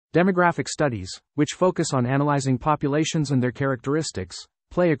Demographic studies, which focus on analyzing populations and their characteristics,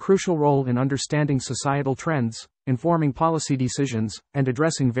 play a crucial role in understanding societal trends, informing policy decisions, and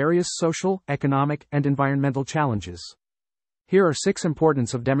addressing various social, economic, and environmental challenges. Here are 6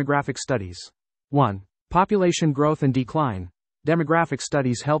 importance of demographic studies. 1. Population growth and decline. Demographic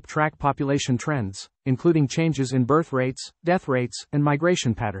studies help track population trends, including changes in birth rates, death rates, and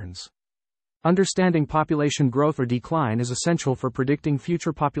migration patterns. Understanding population growth or decline is essential for predicting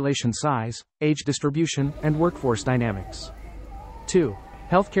future population size, age distribution, and workforce dynamics. 2.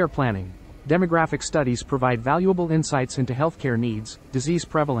 Healthcare planning. Demographic studies provide valuable insights into healthcare needs, disease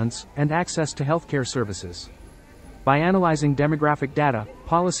prevalence, and access to healthcare services. By analyzing demographic data,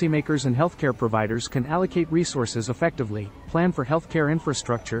 policymakers and healthcare providers can allocate resources effectively, plan for healthcare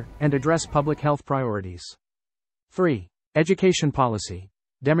infrastructure, and address public health priorities. 3. Education policy.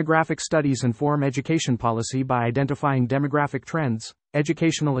 Demographic studies inform education policy by identifying demographic trends,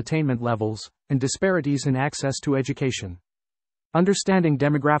 educational attainment levels, and disparities in access to education. Understanding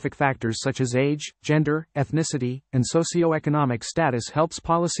demographic factors such as age, gender, ethnicity, and socioeconomic status helps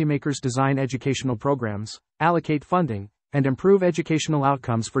policymakers design educational programs, allocate funding, and improve educational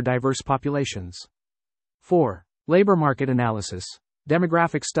outcomes for diverse populations. 4. Labor market analysis.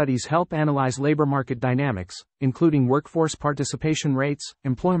 Demographic studies help analyze labor market dynamics, including workforce participation rates,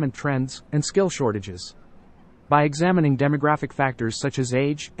 employment trends, and skill shortages. By examining demographic factors such as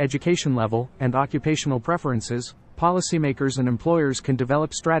age, education level, and occupational preferences, policymakers and employers can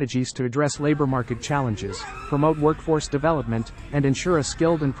develop strategies to address labor market challenges, promote workforce development, and ensure a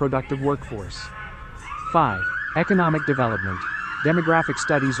skilled and productive workforce. 5. Economic development. Demographic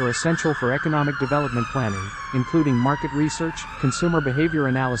studies are essential for economic development planning, including market research, consumer behavior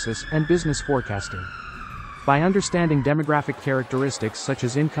analysis, and business forecasting. By understanding demographic characteristics such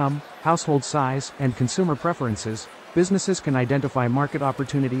as income, household size, and consumer preferences, businesses can identify market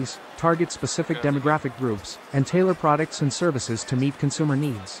opportunities, target specific demographic groups, and tailor products and services to meet consumer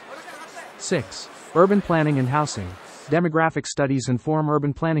needs. 6. Urban planning and housing. Demographic studies inform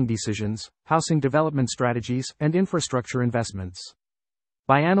urban planning decisions, housing development strategies, and infrastructure investments.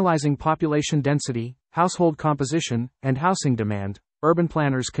 By analyzing population density, household composition, and housing demand, urban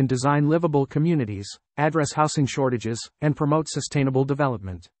planners can design livable communities, address housing shortages, and promote sustainable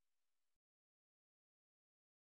development.